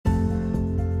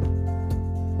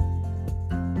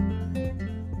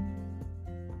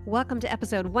Welcome to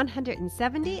episode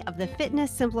 170 of the Fitness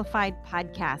Simplified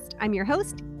podcast. I'm your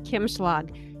host, Kim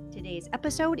Schlag. Today's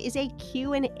episode is a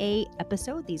Q&A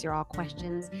episode. These are all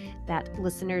questions that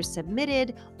listeners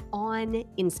submitted on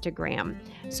Instagram.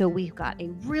 So we've got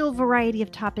a real variety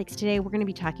of topics today. We're going to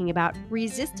be talking about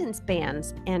resistance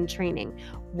bands and training.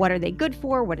 What are they good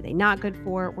for? What are they not good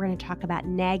for? We're going to talk about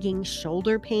nagging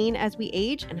shoulder pain as we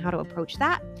age and how to approach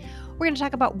that. We're going to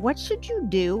talk about what should you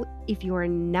do if you are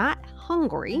not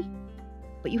hungry,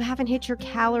 but you haven't hit your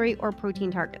calorie or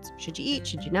protein targets. Should you eat?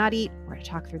 Should you not eat? We're going to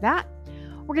talk through that.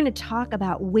 We're going to talk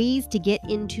about ways to get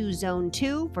into zone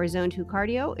 2 for zone 2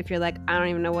 cardio. If you're like, I don't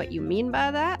even know what you mean by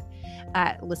that,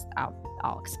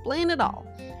 I'll explain it all.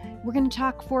 We're going to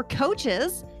talk for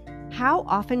coaches. How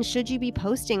often should you be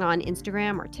posting on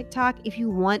Instagram or TikTok if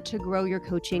you want to grow your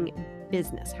coaching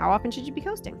business? How often should you be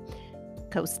posting?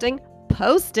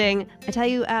 I tell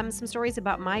you some stories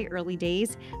about my early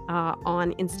days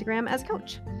on Instagram as a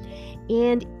coach.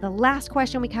 And the last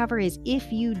question we cover is,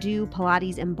 if you do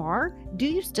Pilates and barre, do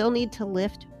you still need to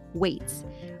lift weights?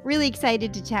 Really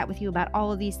excited to chat with you about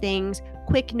all of these things.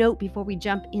 Quick note before we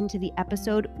jump into the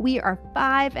episode, we are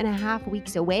 5.5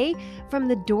 weeks away from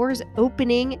the doors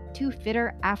opening to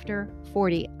Fitter After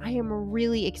 40. I am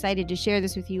really excited to share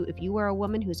this with you. If you are a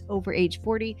woman who's over age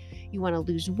 40, you want to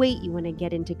lose weight, you want to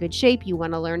get into good shape, you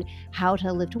want to learn how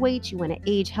to lift weights, you want to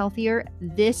age healthier,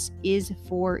 this is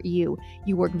for you.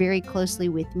 You work very closely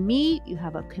with me. You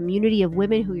have a community of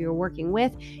women who you're working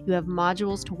with. You have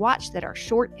modules to watch that are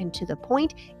short and to the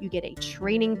point. You get a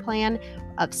training plan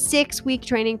of 6-week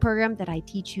training program that I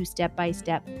teach you step by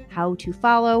step how to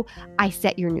follow. I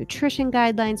set your nutrition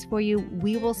guidelines for you.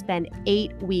 We will spend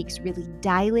 8 weeks really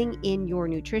dialing in your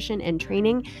nutrition and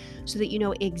training so that you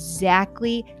know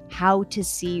exactly how to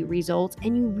see results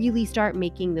and you really start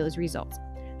making those results.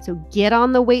 So get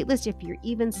on the wait list if you're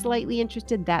even slightly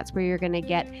interested. That's where you're going to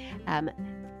get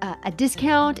a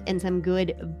discount and some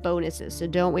good bonuses. So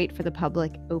don't wait for the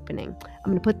public opening. I'm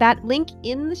going to put that link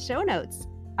in the show notes.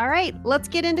 All right, let's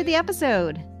get into the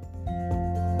episode.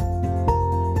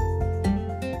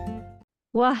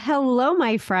 Well, hello,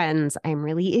 my friends. I'm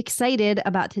really excited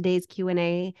about today's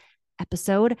Q&A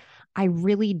episode. I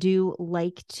really do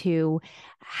like to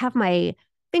have my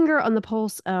finger on the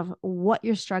pulse of what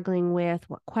you're struggling with,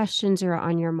 what questions are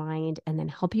on your mind, and then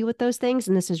help you with those things.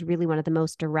 And this is really one of the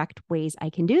most direct ways I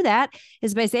can do that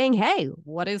is by saying, hey,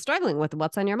 what is struggling with?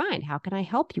 What's on your mind? How can I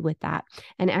help you with that?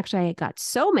 And actually, I got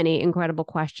so many incredible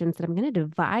questions that I'm going to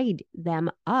divide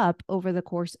them up over the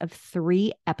course of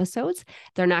 3 episodes.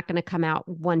 They're not going to come out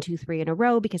 1, 2, 3 in a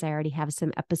row because I already have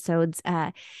some episodes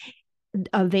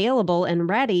available and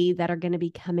ready that are going to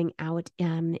be coming out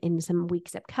in some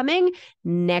weeks upcoming.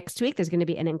 Next week, there's going to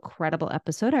be an incredible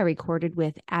episode I recorded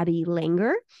with Abby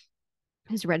Langer,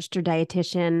 who's a registered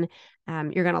dietitian.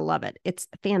 You're going to love it. It's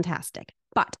fantastic.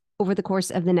 But over the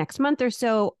course of the next month or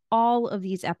so, all of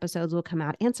these episodes will come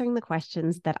out answering the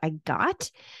questions that I got,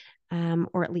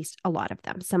 or at least a lot of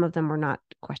them. Some of them were not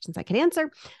questions I could answer,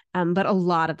 but a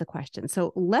lot of the questions.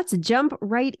 So let's jump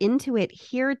right into it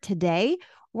here today.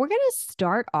 We're going to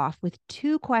start off with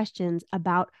 2 questions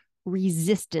about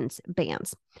resistance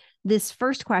bands. This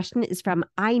first question is from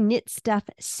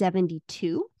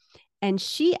iKnitStuff72, and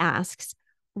she asks,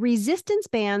 resistance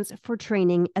bands for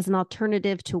training as an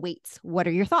alternative to weights. What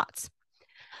are your thoughts?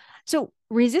 So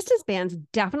resistance bands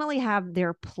definitely have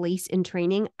their place in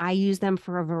training. I use them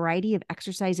for a variety of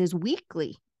exercises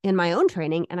weekly in my own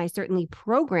training, and I certainly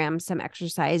program some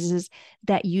exercises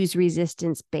that use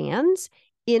resistance bands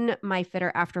in my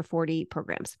Fitter After 40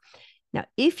 programs. Now,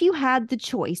 if you had the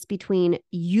choice between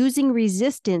using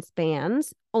resistance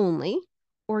bands only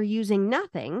or using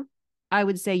nothing, I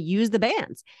would say use the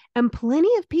bands. And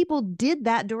plenty of people did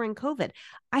that during COVID.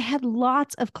 I had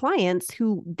lots of clients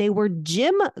who they were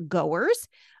gym goers.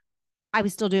 I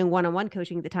was still doing one-on-one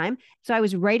coaching at the time. So I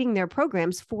was writing their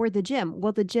programs for the gym.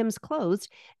 Well, the gym's closed.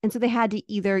 And so they had to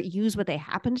either use what they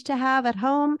happened to have at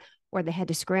home, or they had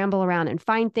to scramble around and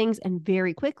find things. And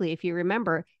very quickly, if you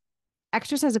remember,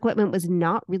 exercise equipment was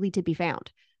not really to be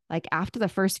found. Like after the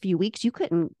first few weeks, you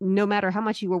couldn't, no matter how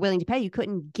much you were willing to pay, you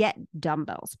couldn't get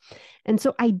dumbbells. And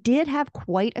so I did have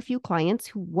quite a few clients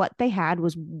who what they had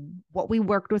was what we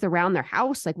worked with around their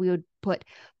house. Like we would put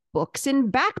books in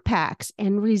backpacks,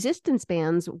 and resistance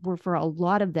bands were for a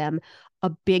lot of them a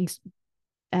big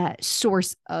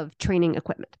source of training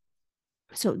equipment.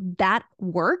 So that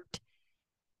worked.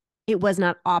 It was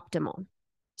not optimal.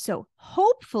 So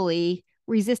hopefully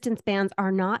resistance bands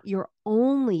are not your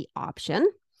only option.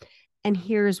 And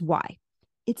here's why.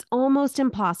 It's almost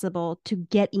impossible to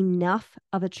get enough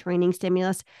of a training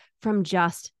stimulus from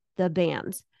just the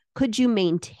bands. Could you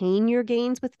maintain your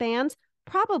gains with bands?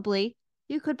 Probably.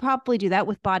 You could probably do that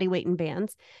with body weight and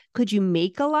bands. Could you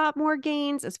make a lot more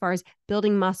gains as far as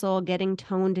building muscle, getting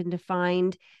toned and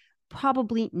defined?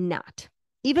 Probably not,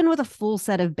 even with a full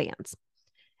set of bands.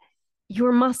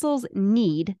 Your muscles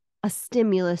need a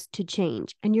stimulus to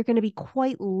change, and you're going to be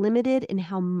quite limited in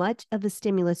how much of a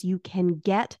stimulus you can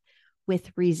get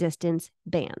with resistance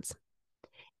bands.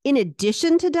 In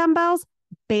addition to dumbbells,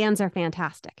 bands are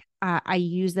fantastic. I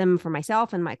use them for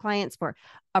myself and my clients for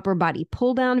upper body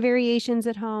pull down variations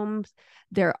at home.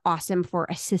 They're awesome for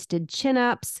assisted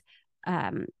chin-ups,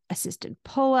 assisted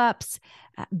pull-ups,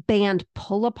 band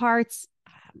pull-aparts,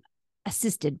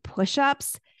 assisted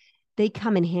push-ups. They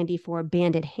come in handy for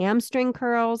banded hamstring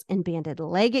curls and banded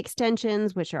leg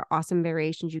extensions, which are awesome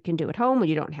variations you can do at home when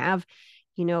you don't have,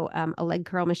 a leg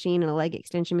curl machine and a leg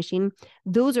extension machine.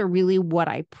 Those are really what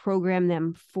I program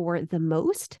them for the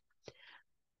most.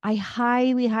 I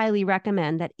highly, highly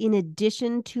recommend that in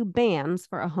addition to bands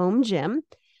for a home gym,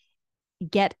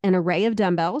 get an array of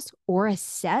dumbbells or a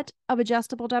set of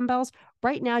adjustable dumbbells.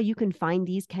 Right now, you can find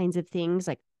these kinds of things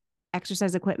like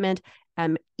exercise equipment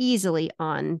easily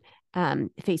on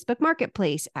Facebook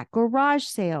Marketplace, at garage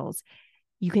sales.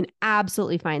 You can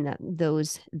absolutely find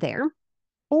those there.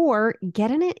 Or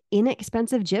get an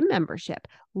inexpensive gym membership.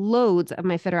 Loads of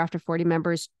my Fitter After 40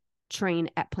 members train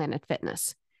at Planet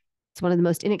Fitness. It's one of the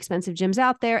most inexpensive gyms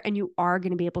out there, and you are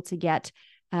going to be able to get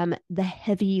the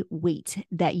heavy weight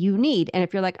that you need. And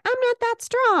if you're like, I'm not that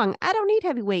strong, I don't need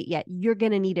heavy weight yet, you're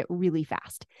going to need it really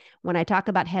fast. When I talk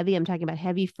about heavy, I'm talking about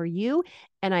heavy for you.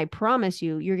 And I promise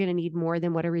you, you're going to need more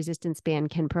than what a resistance band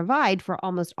can provide for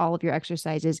almost all of your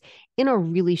exercises in a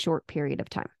really short period of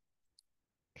time.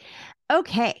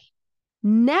 Okay.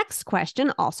 Next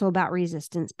question, also about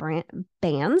resistance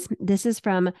bands. This is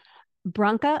from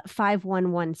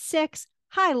Brunka5116.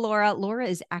 Hi, Laura. Laura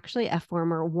is actually a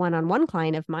former one-on-one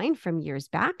client of mine from years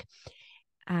back.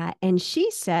 And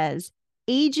she says,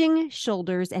 aging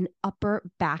shoulders and upper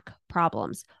back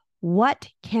problems. What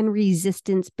can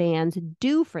resistance bands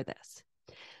do for this?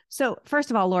 So first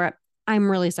of all, Laura,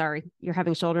 I'm really sorry you're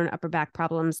having shoulder and upper back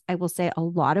problems. I will say a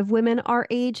lot of women our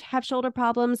age have shoulder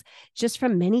problems just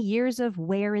from many years of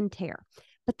wear and tear.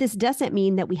 But this doesn't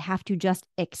mean that we have to just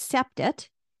accept it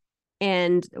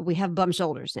and we have bum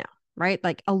shoulders now, right?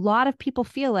 Like a lot of people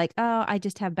feel like, oh, I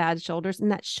just have bad shoulders,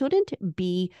 and that shouldn't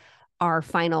be our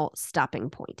final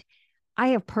stopping point. I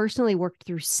have personally worked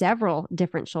through several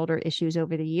different shoulder issues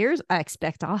over the years. I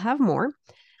expect I'll have more.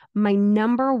 My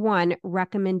number one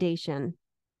recommendation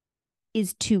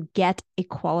is to get a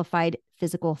qualified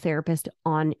physical therapist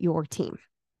on your team.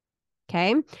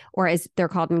 Okay. Or as they're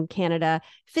called in Canada,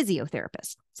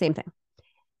 physiotherapist. Same thing.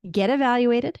 Get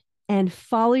evaluated and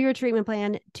follow your treatment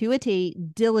plan to a T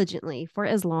diligently for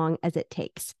as long as it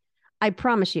takes. I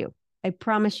promise you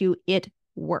it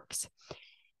works.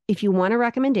 If you want a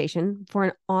recommendation for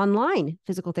an online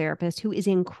physical therapist who is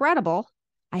incredible,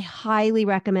 I highly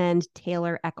recommend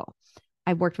Taylor Eckel.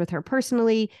 I've worked with her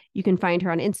personally. You can find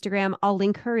her on Instagram. I'll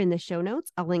link her in the show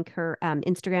notes. I'll link her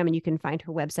Instagram, and you can find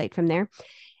her website from there.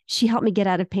 She helped me get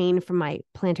out of pain from my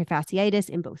plantar fasciitis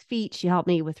in both feet. She helped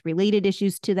me with related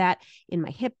issues to that in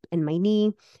my hip and my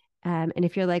knee. And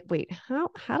if you're like, wait, how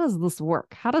does this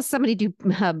work? How does somebody do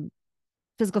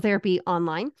physical therapy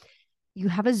online? You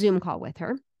have a Zoom call with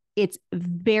her. It's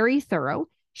very thorough.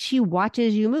 She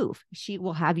watches you move. She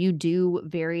will have you do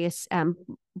various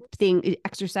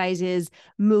exercises,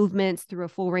 movements through a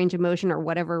full range of motion or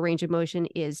whatever range of motion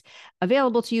is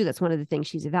available to you. That's one of the things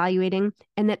she's evaluating.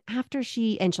 And then after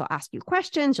she'll ask you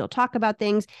questions, she'll talk about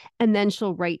things, and then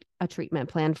she'll write a treatment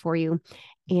plan for you.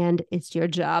 And it's your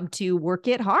job to work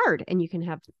it hard. And you can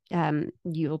have,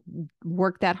 you'll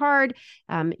work that hard.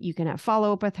 You can have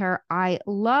follow up with her. I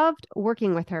loved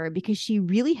working with her because she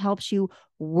really helps you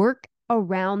work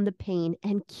around the pain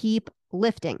and keep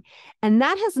lifting. And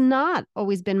that has not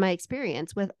always been my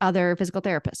experience with other physical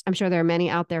therapists. I'm sure there are many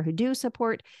out there who do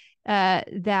support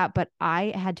that, but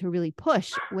I had to really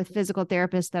push with physical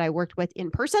therapists that I worked with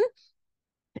in person.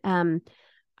 I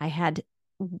had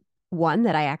one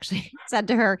that I actually said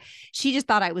to her, she just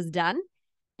thought I was done.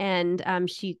 And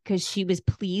because she was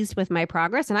pleased with my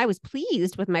progress, and I was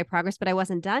pleased with my progress, but I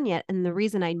wasn't done yet. And the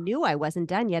reason I knew I wasn't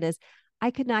done yet is I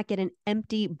could not get an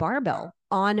empty barbell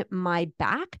on my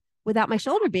back without my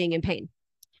shoulder being in pain.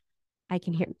 I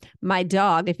can hear my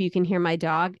dog. If you can hear my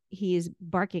dog, he is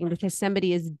barking because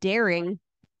somebody is daring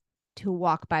to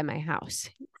walk by my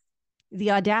house. The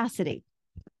audacity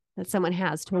that someone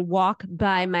has to walk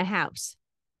by my house.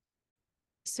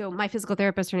 So my physical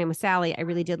therapist, her name was Sally. I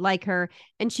really did like her.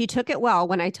 And she took it well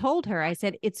when I told her, I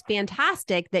said, it's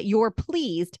fantastic that you're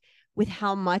pleased with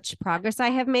how much progress I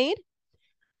have made.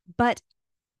 But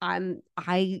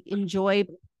I enjoy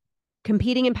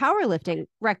competing in powerlifting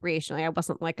recreationally. I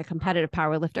wasn't like a competitive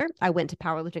powerlifter. I went to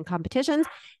powerlifting competitions.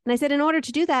 And I said, in order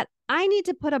to do that, I need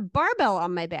to put a barbell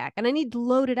on my back and I need to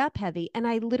load it up heavy. And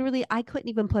I couldn't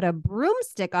even put a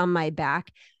broomstick on my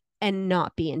back and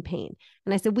not be in pain.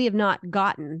 And I said, we have not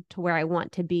gotten to where I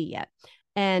want to be yet.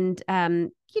 And,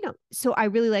 so I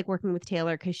really like working with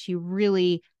Taylor because she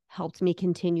really helped me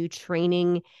continue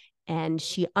training and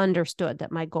she understood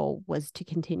that my goal was to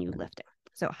continue lifting.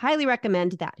 So highly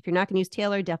recommend that. If you're not going to use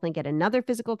Taylor, definitely get another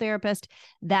physical therapist.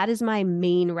 That is my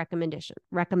main recommendation.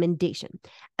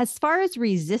 As far as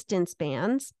resistance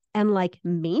bands and like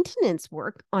maintenance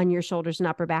work on your shoulders and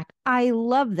upper back, I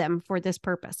love them for this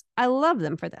purpose. I love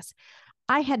them for this.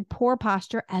 I had poor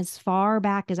posture as far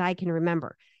back as I can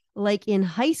remember. Like in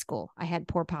high school, I had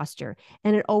poor posture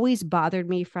and it always bothered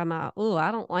me from I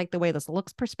don't like the way this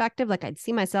looks perspective. Like I'd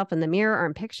see myself in the mirror or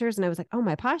in pictures and I was like, oh,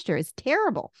 my posture is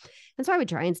terrible. And so I would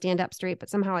try and stand up straight, but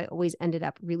somehow I always ended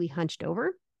up really hunched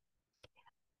over.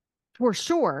 For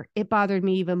sure, it bothered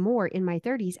me even more in my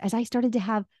 30s as I started to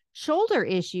have shoulder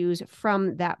issues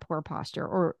from that poor posture,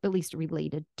 or at least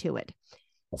related to it.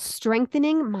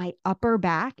 Strengthening my upper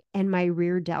back and my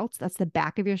rear delts, that's the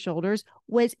back of your shoulders,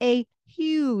 was a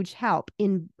huge help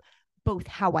in both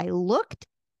how I looked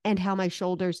and how my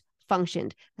shoulders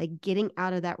functioned, like getting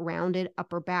out of that rounded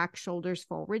upper back, shoulders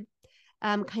forward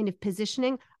kind of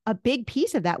positioning. A big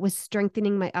piece of that was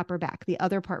strengthening my upper back. The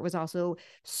other part was also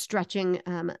stretching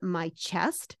my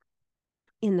chest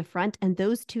in the front, and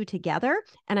those two together.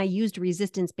 And I used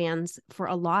resistance bands for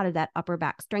a lot of that upper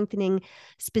back strengthening,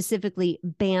 specifically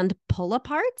band pull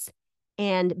aparts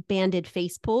and banded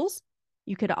face pulls.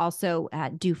 You could also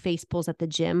do face pulls at the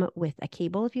gym with a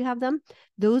cable if you have them.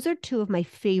 Those are two of my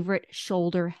favorite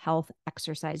shoulder health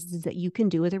exercises that you can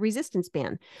do with a resistance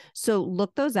band. So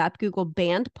look those up, Google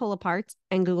band pull aparts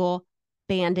and Google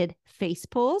banded face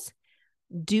pulls.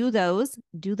 Do those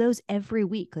every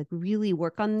week, like really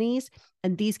work on these,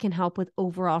 and these can help with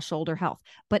overall shoulder health.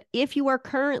 But if you are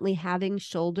currently having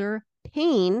shoulder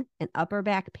pain and upper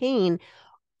back pain,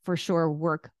 for sure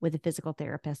work with a physical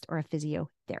therapist or a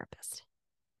physiotherapist.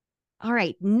 All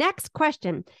right, next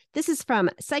question. This is from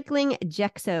Cycling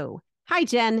Jexo. Hi,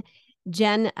 Jen.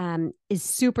 Jen is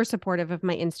super supportive of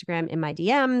my Instagram in my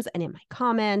DMs and in my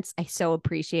comments. I so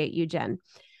appreciate you, Jen.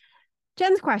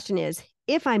 Jen's question is,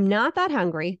 if I'm not that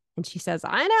hungry, and she says,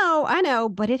 I know,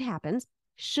 but it happens,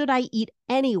 should I eat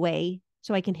anyway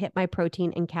so I can hit my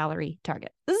protein and calorie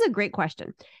target? This is a great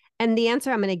question. And the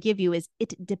answer I'm going to give you is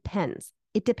it depends.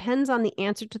 It depends on the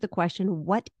answer to the question,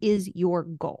 what is your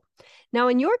goal? Now,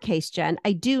 in your case, Jen,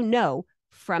 I do know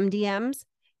from DMs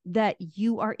that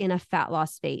you are in a fat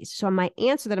loss phase. So my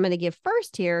answer that I'm going to give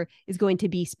first here is going to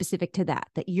be specific to that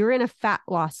you're in a fat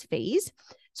loss phase.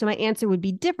 So my answer would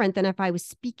be different than if I was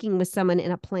speaking with someone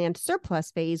in a planned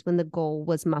surplus phase when the goal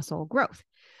was muscle growth.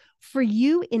 For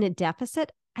you in a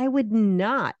deficit, I would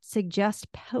not suggest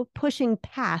pushing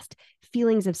past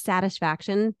feelings of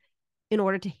satisfaction in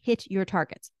order to hit your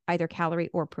targets, either calorie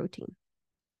or protein.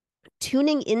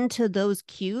 Tuning into those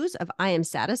cues of I am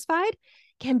satisfied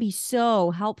can be so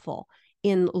helpful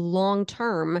in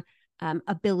long-term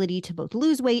ability to both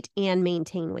lose weight and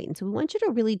maintain weight. And so we want you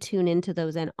to really tune into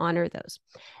those and honor those.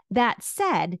 That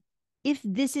said, if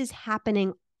this is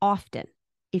happening often,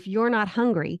 if you're not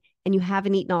hungry and you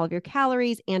haven't eaten all of your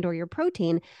calories and or your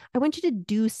protein, I want you to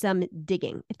do some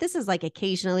digging. If this is like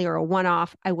occasionally or a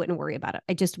one-off, I wouldn't worry about it.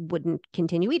 I just wouldn't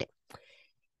continue eating.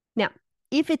 Now,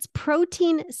 if it's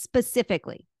protein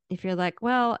specifically, if you're like,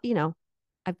 well,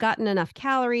 I've gotten enough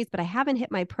calories, but I haven't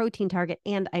hit my protein target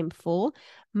and I'm full,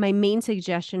 my main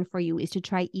suggestion for you is to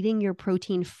try eating your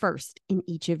protein first in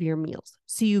each of your meals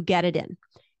so you get it in.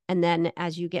 And then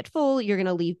as you get full, you're going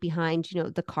to leave behind,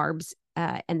 the carbs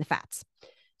and the fats.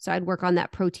 So I'd work on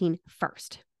that protein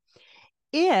first.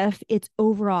 If it's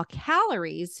overall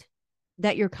calories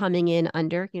that you're coming in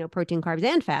under, protein, carbs,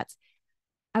 and fats,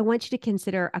 I want you to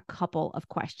consider a couple of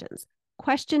questions.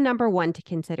 Question number one to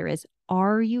consider is,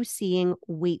 are you seeing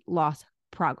weight loss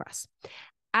progress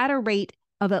at a rate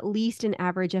of at least an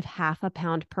average of 0.5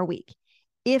 pound per week?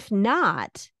 If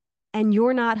not, and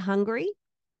you're not hungry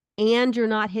and you're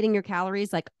not hitting your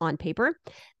calories like on paper,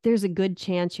 there's a good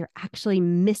chance you're actually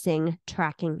missing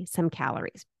tracking some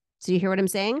calories. So you hear what I'm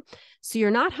saying? So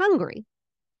you're not hungry.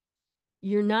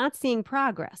 You're not seeing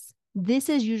progress. This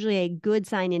is usually a good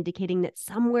sign indicating that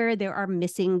somewhere there are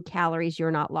missing calories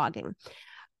you're not logging.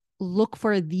 look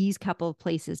for these couple of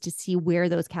places to see where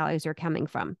those calories are coming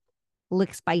from.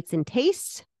 Licks, bites, and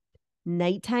tastes,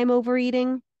 nighttime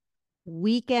overeating,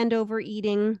 weekend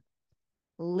overeating,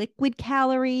 liquid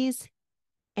calories,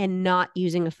 and not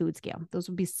using a food scale. Those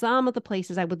would be some of the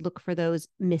places I would look for those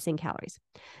missing calories.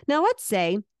 Now, let's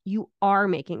say you are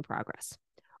making progress.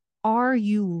 Are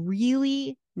you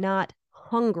really not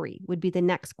hungry? Would be the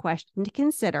next question to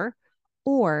consider.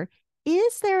 Or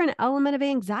is there an element of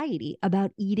anxiety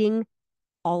about eating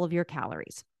all of your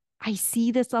calories? I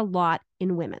see this a lot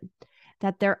in women,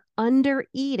 that they're under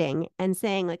eating and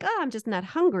saying like, oh, I'm just not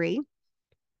hungry,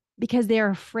 because they're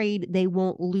afraid they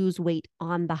won't lose weight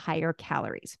on the higher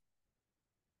calories.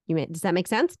 Does that make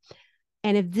sense?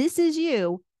 And if this is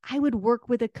you, I would work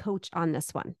with a coach on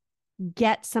this one.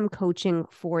 Get some coaching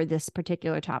for this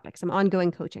particular topic, some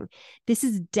ongoing coaching. This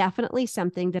is definitely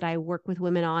something that I work with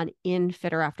women on in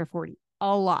Fitter After 40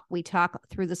 a lot. We talk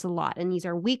through this a lot. And these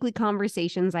are weekly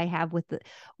conversations I have with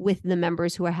the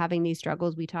members who are having these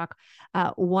struggles. We talk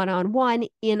one-on-one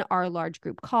in our large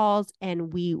group calls,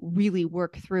 and we really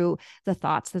work through the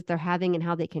thoughts that they're having and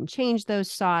how they can change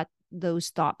those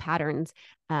thought patterns,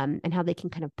 and how they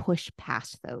can kind of push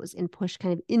past those and push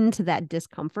kind of into that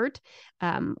discomfort,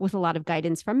 with a lot of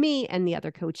guidance from me and the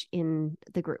other coach in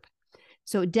the group.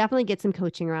 So definitely get some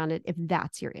coaching around it if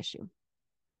that's your issue.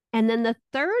 And then the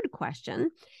third question,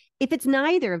 if it's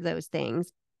neither of those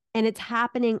things and it's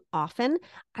happening often,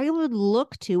 I would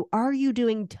look to, are you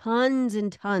doing tons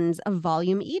and tons of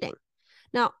volume eating?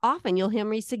 Now, often you'll hear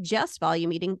me suggest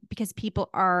volume eating because people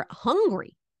are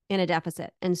hungry in a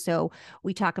deficit. And so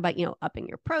we talk about, upping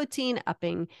your protein,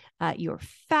 upping your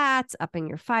fats, upping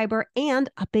your fiber, and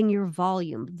upping your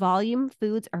volume. Volume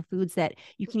foods are foods that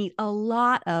you can eat a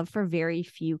lot of for very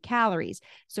few calories.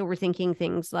 So we're thinking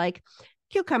things like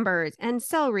cucumbers and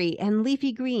celery and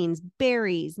leafy greens,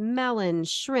 berries, melon,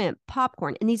 shrimp,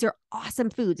 popcorn. And these are awesome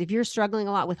foods. If you're struggling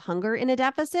a lot with hunger in a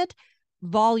deficit,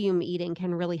 volume eating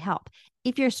can really help.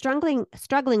 If you're struggling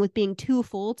with being too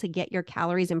full to get your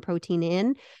calories and protein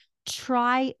in,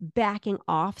 try backing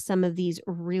off some of these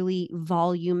really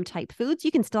volume type foods.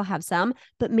 You can still have some,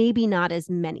 but maybe not as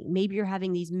many. Maybe you're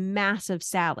having these massive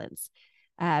salads,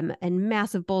 and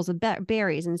massive bowls of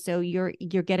berries. And so you're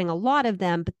getting a lot of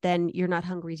them, but then you're not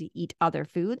hungry to eat other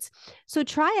foods. So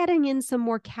try adding in some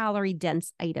more calorie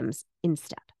dense items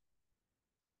instead.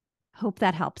 Hope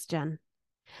that helps, Jen.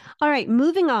 All right,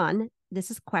 moving on. This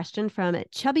is a question from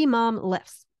Chubby Mom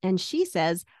Lifts. And she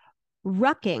says,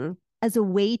 rucking as a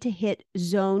way to hit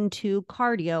zone 2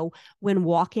 cardio when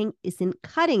walking isn't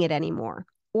cutting it anymore,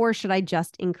 or should I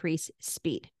just increase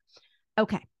speed?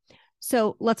 Okay.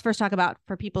 So let's first talk about,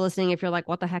 for people listening, if you're like,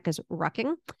 what the heck is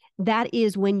rucking? That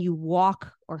is when you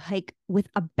walk or hike with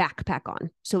a backpack on.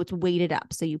 So it's weighted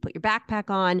up. So you put your backpack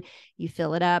on, you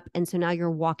fill it up. And so now you're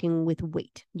walking with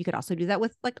weight. You could also do that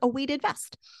with like a weighted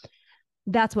vest.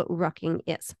 That's what rucking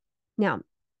is. Now,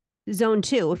 zone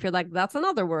 2, if you're like, that's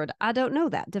another word, I don't know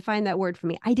that. Define that word for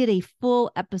me. I did a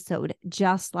full episode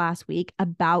just last week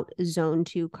about zone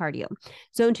 2 cardio.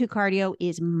 Zone 2 cardio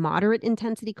is moderate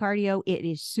intensity cardio. It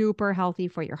is super healthy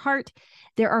for your heart.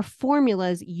 There are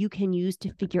formulas you can use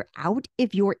to figure out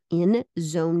if you're in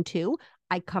zone 2.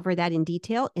 I cover that in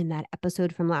detail in that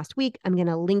episode from last week. I'm going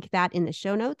to link that in the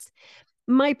show notes.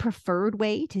 My preferred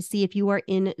way to see if you are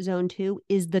in zone 2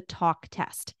 is the talk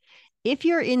test. If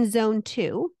you're in zone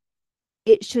 2,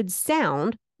 it should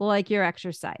sound like you're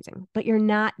exercising, but you're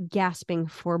not gasping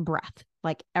for breath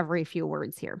like every few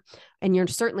words here. And you're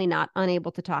certainly not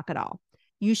unable to talk at all.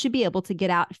 You should be able to get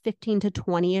out 15 to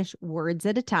 20-ish words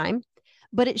at a time,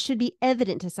 but it should be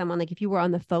evident to someone. Like if you were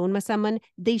on the phone with someone,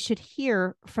 they should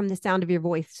hear from the sound of your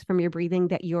voice, from your breathing,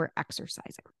 that you're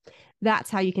exercising.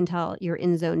 That's how you can tell you're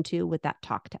in zone 2 with that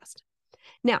talk test.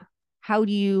 Now, how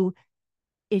do you,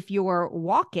 if you're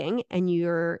walking and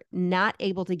you're not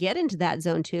able to get into that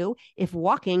zone 2, if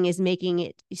walking is making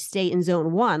it stay in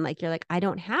zone 1, like you're like, I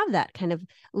don't have that kind of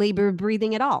labor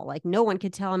breathing at all. Like no one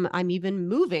could tell I'm even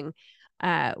moving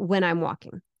when I'm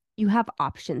walking. You have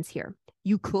options here.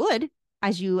 You could,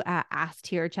 as you asked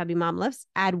here, Chubby Mom Lifts,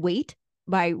 add weight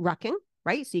by rucking,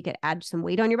 right? So you could add some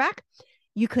weight on your back.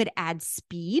 You could add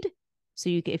speed. So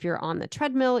you could, if you're on the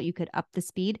treadmill, you could up the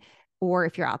speed. Or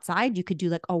if you're outside, you could do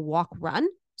like a walk run.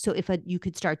 So you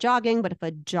could start jogging, but if a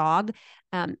jog,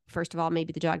 first of all,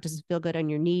 maybe the jog doesn't feel good on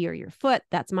your knee or your foot.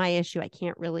 That's my issue. I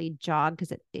can't really jog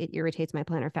because it irritates my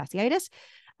plantar fasciitis.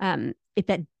 If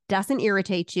that doesn't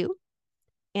irritate you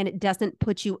and it doesn't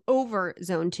put you over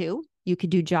zone 2, you could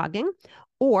do jogging,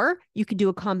 or you could do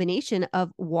a combination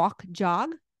of walk,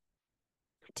 jog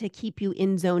to keep you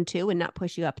in zone 2 and not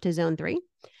push you up to zone 3.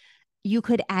 You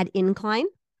could add incline.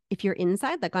 If you're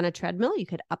inside, like on a treadmill, you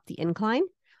could up the incline.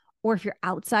 Or if you're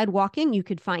outside walking, you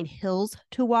could find hills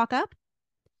to walk up.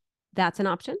 That's an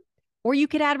option. Or you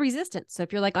could add resistance. So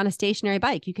if you're like on a stationary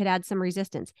bike, you could add some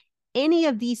resistance. Any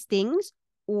of these things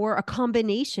or a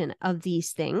combination of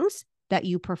these things that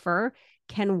you prefer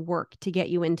can work to get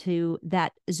you into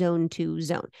that zone 2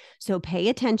 zone. So pay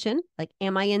attention. Like,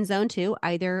 am I in zone 2?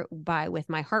 Either by with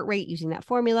my heart rate using that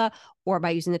formula or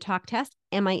by using the talk test.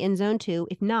 Am I in zone 2?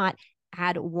 If not,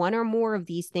 add one or more of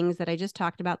these things that I just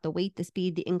talked about, the weight, the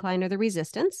speed, the incline, or the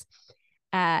resistance,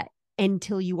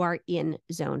 until you are in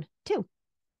zone 2.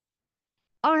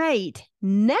 All right.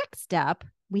 Next up,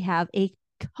 we have a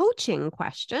coaching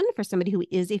question for somebody who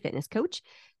is a fitness coach.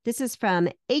 This is from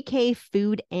AK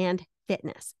Food and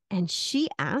Fitness. And she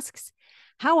asks,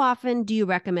 how often do you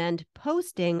recommend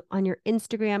posting on your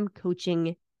Instagram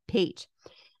coaching page?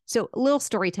 So a little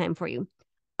story time for you.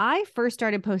 I first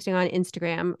started posting on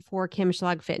Instagram for Kim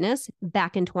Schlag Fitness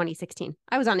back in 2016.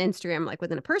 I was on Instagram like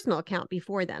within a personal account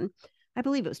before then. I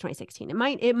believe it was 2016. It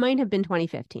might have been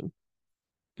 2015.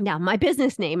 Now, my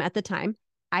business name at the time,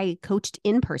 I coached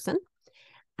in person.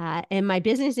 And my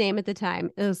business name at the time,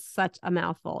 it was such a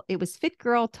mouthful. It was Fit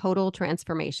Girl Total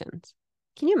Transformations.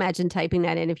 Can you imagine typing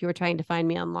that in if you were trying to find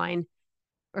me online?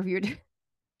 Or if you're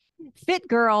Fit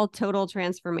Girl Total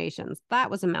Transformations.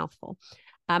 That was a mouthful.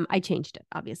 I changed it,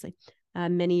 obviously,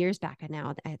 many years back. And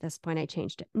now at this point, I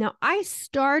changed it. Now, I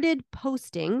started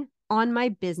posting on my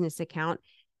business account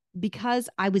because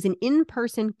I was an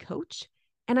in-person coach.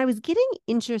 And I was getting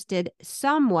interested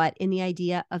somewhat in the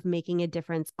idea of making a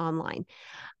difference online.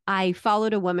 I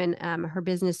followed a woman, her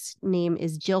business name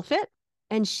is Jill Fit,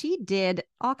 and she did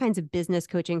all kinds of business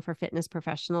coaching for fitness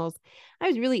professionals. I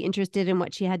was really interested in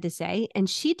what she had to say, and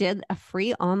she did a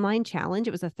free online challenge.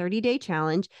 It was a 30-day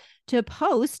challenge to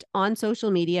post on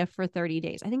social media for 30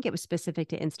 days. I think it was specific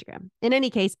to Instagram. In any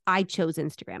case, I chose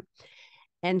Instagram.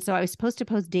 And so I was supposed to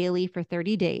post daily for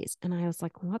 30 days. And I was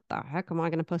like, what the heck am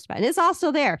I going to post about? And it's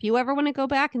also there. If you ever want to go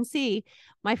back and see,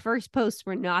 my first posts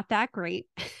were not that great.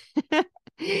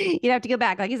 You'd have to go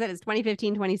back. Like I said, it's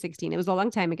 2015, 2016. It was a long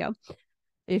time ago.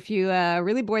 If you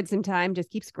really bored some time,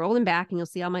 just keep scrolling back and you'll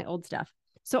see all my old stuff.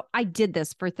 So I did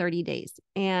this for 30 days.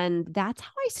 And that's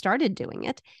how I started doing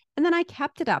it. And then I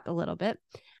kept it up a little bit.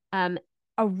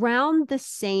 Around the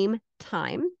same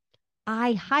time,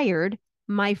 I hired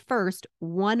my first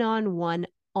one-on-one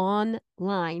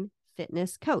online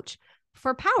fitness coach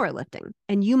for powerlifting.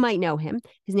 And you might know him.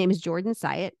 His name is Jordan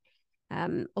Syatt.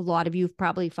 A lot of you have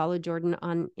probably followed Jordan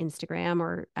on Instagram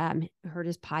or heard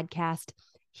his podcast.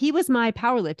 He was my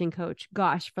powerlifting coach,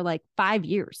 for like 5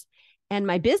 years. And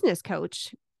my business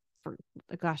coach for,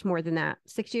 more than that,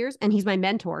 6 years. And he's my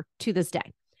mentor to this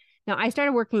day. Now, I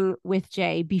started working with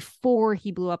Jay before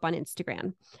he blew up on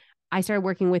Instagram. I started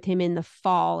working with him in the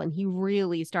fall, and he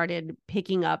really started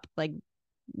picking up, like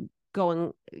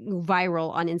going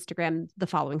viral on Instagram the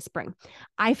following spring.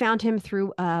 I found him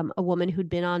through a woman who'd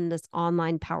been on this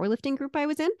online powerlifting group I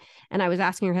was in. And I was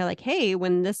asking her like, hey,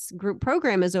 when this group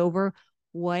program is over,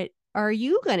 what are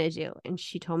you going to do? And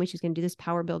she told me she's going to do this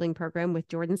power building program with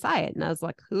Jordan Syatt. And I was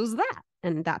like, who's that?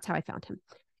 And that's how I found him.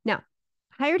 Now,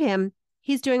 hired him.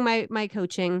 He's doing my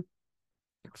coaching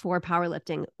for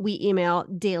powerlifting. We email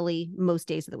daily, most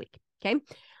days of the week. Okay.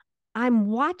 I'm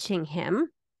watching him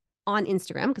on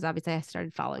Instagram because obviously I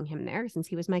started following him there since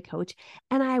he was my coach.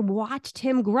 And I watched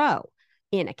him grow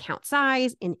in account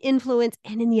size, in influence,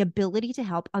 and in the ability to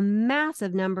help a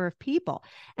massive number of people.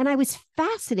 And I was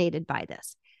fascinated by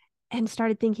this and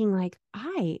started thinking like,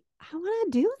 I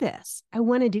want to do this. I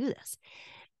want to do this.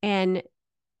 And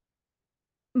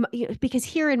because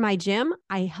here in my gym,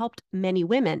 I helped many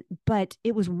women, but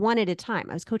it was one at a time.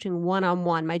 I was coaching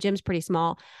one-on-one. My gym's pretty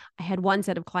small. I had one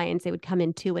set of clients. They would come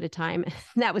in 2 at a time.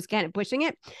 That was kind of pushing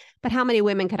it. But how many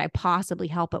women could I possibly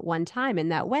help at one time in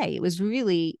that way? It was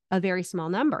really a very small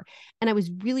number. And I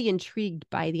was really intrigued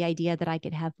by the idea that I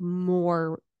could have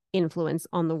more influence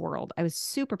on the world. I was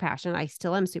super passionate. I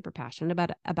still am super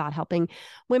passionate about helping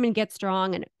women get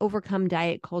strong and overcome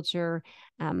diet culture,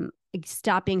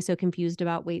 stop being so confused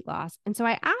about weight loss. And so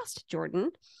I asked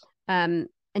Jordan, and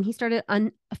he started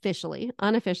unofficially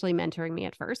mentoring me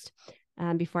at first,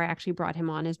 before I actually brought him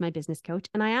on as my business coach.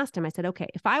 And I asked him, I said, okay,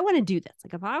 if I want to do this,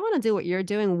 like if I want to do what you're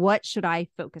doing, what should I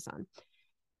focus on?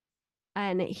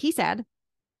 And he said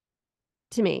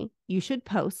to me, you should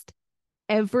post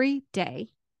every day,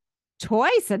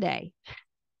 twice a day,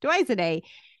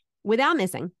 without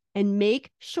missing, and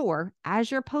make sure as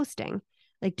you're posting,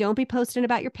 like don't be posting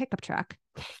about your pickup truck.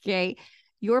 Okay.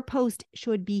 Your post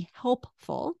should be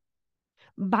helpful,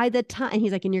 By the time, and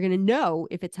he's like, and you're going to know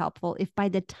if it's helpful if by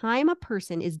the time a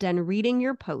person is done reading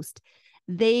your post,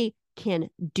 they can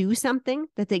do something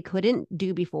that they couldn't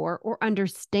do before or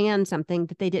understand something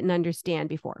that they didn't understand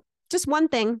before. Just one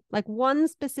thing, like one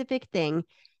specific thing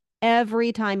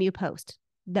every time you post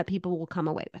that people will come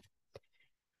away with.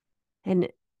 And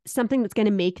something that's going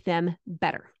to make them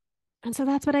better. And so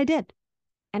that's what I did.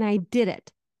 And I did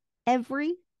it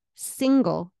every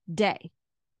single day,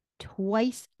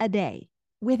 twice a day,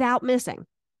 without missing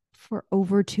for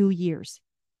over 2 years.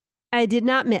 I did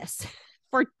not miss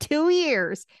for 2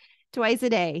 years, twice a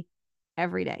day,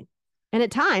 every day. And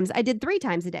at times I did 3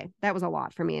 times a day. That was a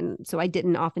lot for me. And so I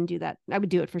didn't often do that. I would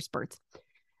do it for spurts.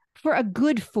 For a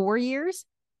good 4 years,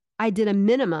 I did a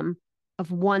minimum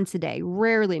of once a day,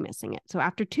 rarely missing it. So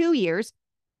after 2 years,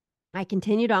 I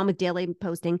continued on with daily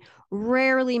posting,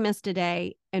 rarely missed a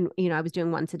day. And, I was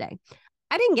doing once a day.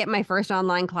 I didn't get my first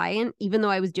online client, even though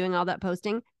I was doing all that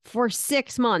posting, for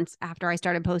 6 months after I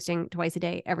started posting twice a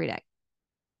day, every day.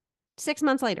 6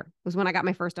 months later was when I got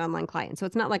my first online client. So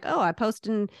it's not like, oh, I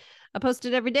posted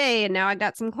every day and now I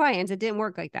got some clients. It didn't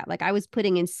work like that. Like I was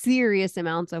putting in serious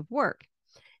amounts of work.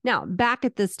 Now, back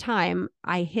at this time,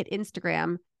 I hit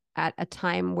Instagram at a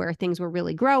time where things were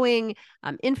really growing.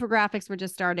 Infographics were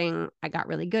just starting. I got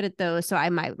really good at those. So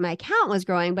my account was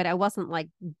growing, but I wasn't like,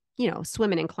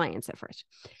 swimming in clients at first.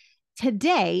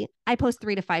 Today, I post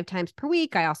 3 to 5 times per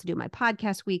week. I also do my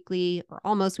podcast weekly or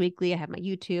almost weekly. I have my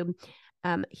YouTube.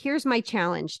 Here's my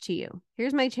challenge to you.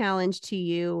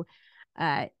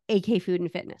 AK Food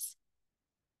and Fitness.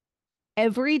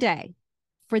 Every day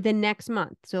for the next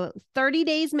month, so 30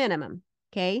 days minimum,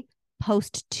 okay?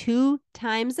 Post 2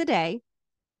 times a day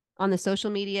on the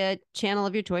social media channel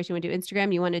of your choice. You want to do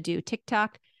Instagram, you want to do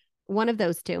TikTok, one of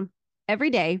those 2, every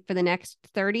day for the next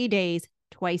 30 days,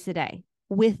 twice a day,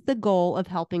 with the goal of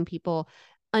helping people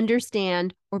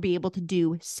understand or be able to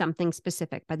do something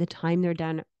specific by the time they're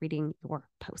done reading your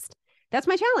post. That's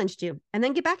my challenge to you. And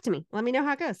then get back to me. Let me know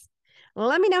how it goes.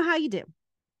 Let me know how you do.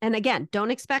 And again,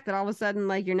 don't expect that all of a sudden,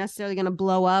 like you're necessarily going to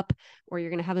blow up or you're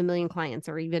going to have 1 million clients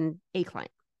or even a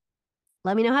client.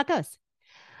 Let me know how it goes.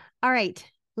 All right.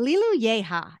 Lilu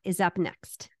Yeha is up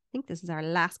next. I think this is our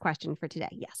last question for today.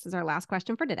 Yes, this is our last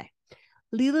question for today.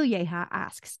 Lilu Yeha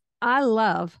asks, I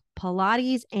love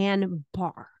Pilates and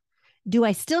bar. Do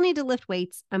I still need to lift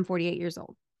weights? I'm 48 years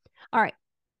old. All right.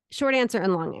 Short answer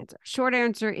and long answer. Short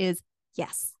answer is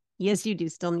yes. Yes, you do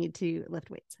still need to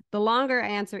lift weights. The longer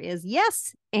answer is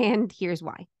yes. And here's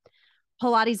why.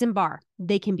 Pilates and bar,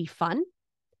 they can be fun.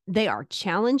 They are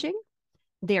challenging.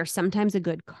 They are sometimes a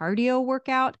good cardio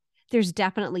workout. There's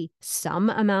definitely some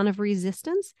amount of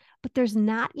resistance, but there's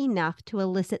not enough to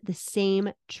elicit the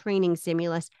same training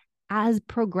stimulus as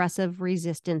progressive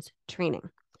resistance training.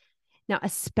 Now,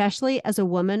 especially as a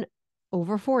woman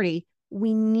over 40,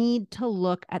 we need to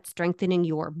look at strengthening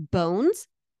your bones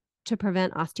to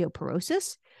prevent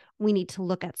osteoporosis. We need to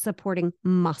look at supporting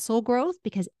muscle growth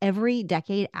because every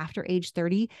decade after age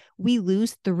 30, we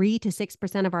lose 3 to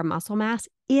 6% of our muscle mass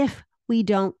if we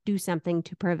don't do something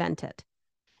to prevent it.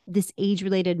 This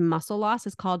age-related muscle loss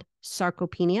is called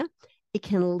sarcopenia. It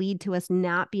can lead to us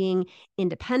not being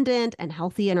independent and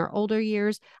healthy in our older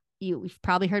years. You've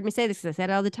probably heard me say this because I say it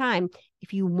all the time.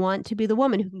 If you want to be the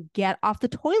woman who can get off the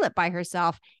toilet by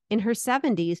herself in her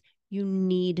 70s, you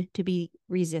need to be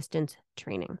resistance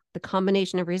training. The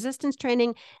combination of resistance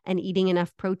training and eating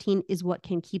enough protein is what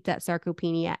can keep that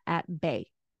sarcopenia at bay,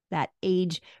 that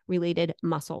age-related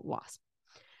muscle loss.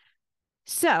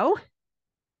 So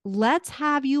let's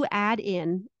have you add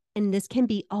in, and this can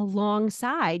be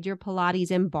alongside your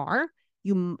Pilates and bar.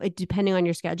 You, depending on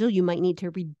your schedule, you might need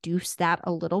to reduce that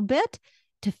a little bit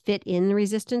to fit in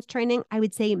resistance training. I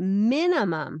would say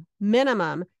minimum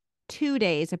 2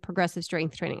 days of progressive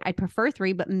strength training. I prefer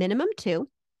 3, but minimum 2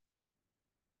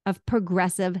 of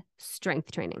progressive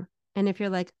strength training. And if you're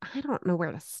like, I don't know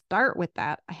where to start with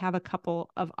that, I have a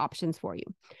couple of options for you.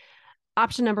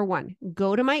 Option number 1,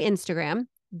 go to my Instagram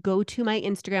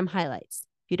highlights.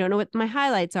 If you don't know what my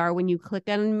highlights are, when you click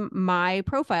on my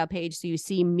profile page, so you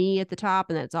see me at the top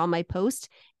and that's all my posts,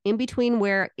 in between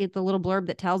where it's the little blurb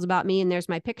that tells about me and there's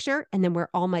my picture, and then where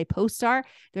all my posts are,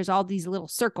 there's all these little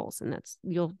circles, and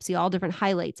you'll see all different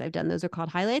highlights I've done. Those are called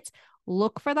highlights.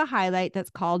 Look for the highlight that's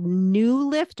called New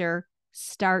Lifter,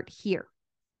 Start Here.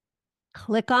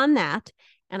 Click on that,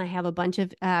 and I have a bunch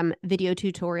of video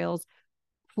tutorials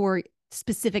for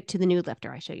specific to the new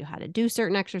lifter. I show you how to do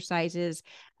certain exercises,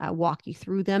 walk you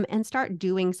through them, and start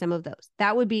doing some of those.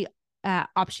 That would be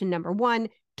option number 1,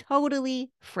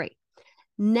 totally free.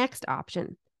 Next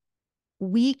option,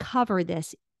 we cover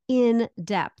this in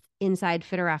depth inside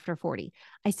Fitter After 40.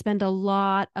 I spend a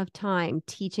lot of time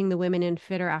teaching the women in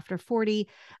Fitter After 40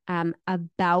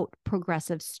 about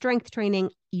progressive strength training.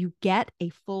 You get a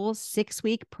full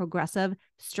 6-week progressive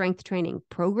strength training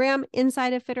program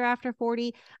inside of Fitter After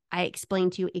 40. I explain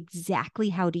to you exactly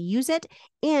how to use it,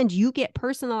 and you get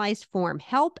personalized form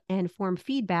help and form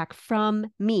feedback from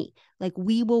me. Like,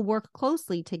 we will work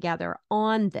closely together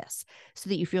on this so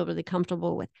that you feel really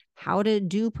comfortable with how to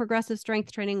do progressive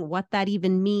strength training, what that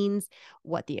even means,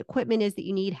 what the equipment is that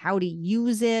you need, how to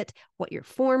use it, what your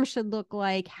form should look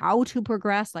like, how to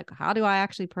progress, like how do I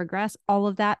actually progress, all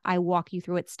of that. I walk you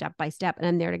through it step by step, and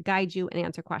I'm there to guide you and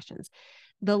answer questions.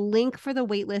 The link for the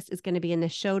waitlist is going to be in the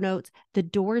show notes. The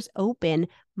doors open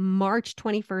March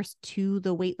 21st to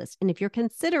the waitlist. And if you're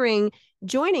considering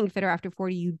joining Fitter After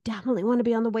 40, you definitely want to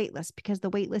be on the waitlist, because the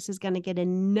waitlist is going to get a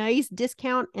nice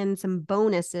discount and some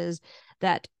bonuses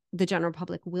that the general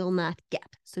public will not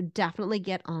get. So definitely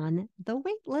get on the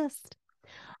waitlist.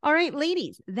 All right,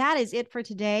 ladies, that is it for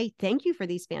today. Thank you for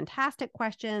these fantastic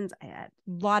questions. I had a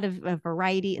lot of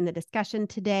variety in the discussion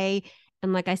today.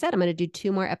 And like I said, I'm going to do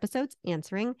 2 more episodes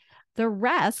answering the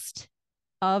rest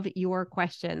of your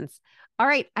questions. All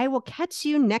right, I will catch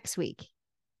you next week.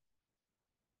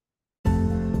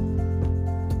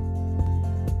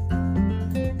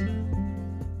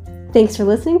 Thanks for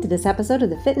listening to this episode of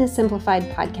the Fitness Simplified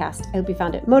podcast. I hope you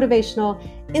found it motivational,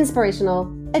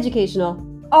 inspirational, educational,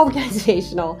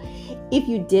 organizational. If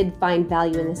you did find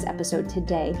value in this episode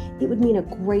today, it would mean a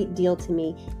great deal to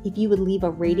me if you would leave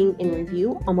a rating and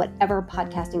review on whatever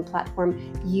podcasting platform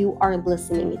you are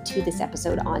listening to this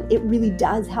episode on. It really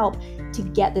does help to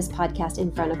get this podcast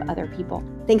in front of other people.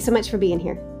 Thanks so much for being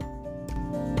here.